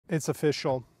It's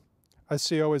official.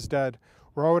 SEO is dead.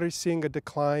 We're already seeing a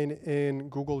decline in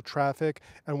Google traffic,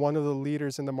 and one of the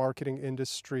leaders in the marketing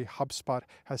industry, HubSpot,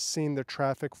 has seen their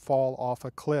traffic fall off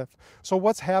a cliff. So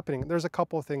what's happening? There's a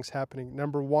couple of things happening.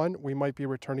 Number one, we might be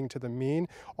returning to the mean.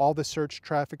 All the search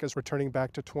traffic is returning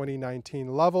back to 2019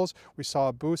 levels. We saw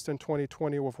a boost in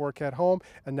 2020 with work at home,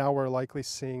 and now we're likely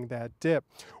seeing that dip.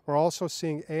 We're also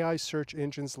seeing AI search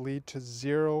engines lead to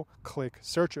zero-click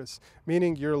searches,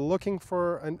 meaning you're looking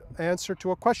for an answer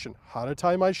to a question, how to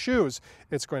tie my shoes.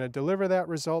 It's going to deliver that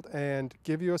result and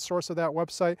give you a source of that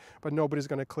website, but nobody's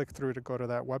going to click through to go to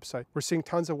that website. We're seeing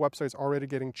tons of websites already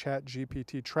getting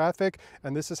ChatGPT traffic,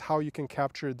 and this is how you can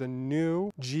capture the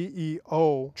new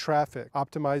GEO traffic,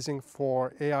 optimizing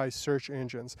for AI search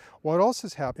engines. What else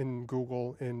has happened in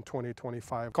Google in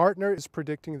 2025? Gartner is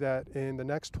predicting that in the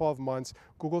next 12 months,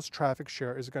 Google's traffic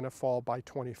share is going to fall by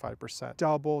 25%.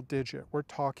 Double digit. We're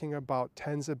talking about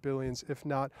tens of billions, if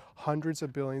not hundreds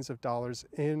of billions of dollars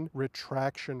in retraction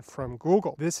from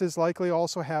Google. This is likely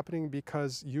also happening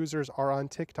because users are on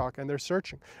TikTok and they're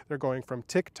searching. They're going from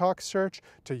TikTok search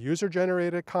to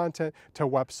user-generated content to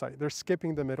website. They're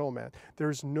skipping the middleman.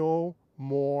 There's no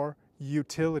more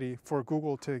utility for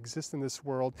Google to exist in this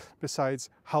world besides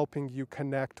helping you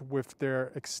connect with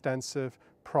their extensive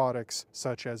products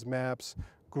such as Maps,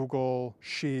 Google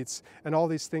Sheets, and all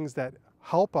these things that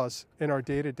help us in our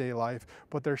day-to-day life,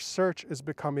 but their search is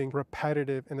becoming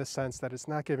repetitive in the sense that it's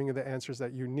not giving you the answers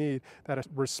that you need, that a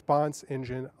response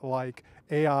engine like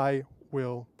AI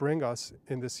will bring us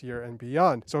in this year and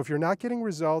beyond. So if you're not getting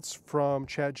results from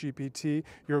ChatGPT,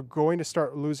 you're going to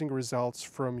start losing results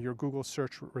from your Google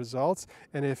search results.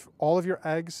 And if all of your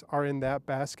eggs are in that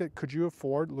basket, could you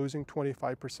afford losing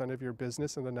 25% of your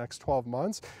business in the next 12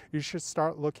 months? You should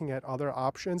start looking at other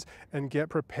options and get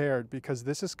prepared, because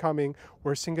this is coming.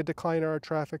 We're seeing a decline in our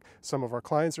traffic. Some of our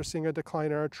clients are seeing a decline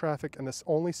in our traffic. And the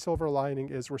only silver lining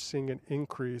is we're seeing an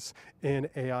increase in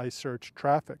AI search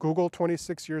traffic. Google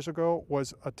 26 years ago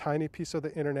was a tiny piece of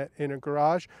the internet in a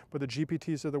garage, but the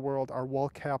GPTs of the world are well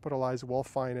capitalized, well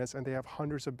financed, and they have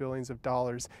hundreds of billions of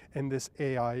dollars in this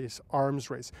AI's arms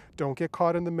race. Don't get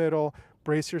caught in the middle.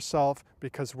 Brace yourself,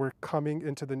 because we're coming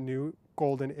into the new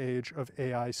golden age of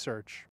AI search.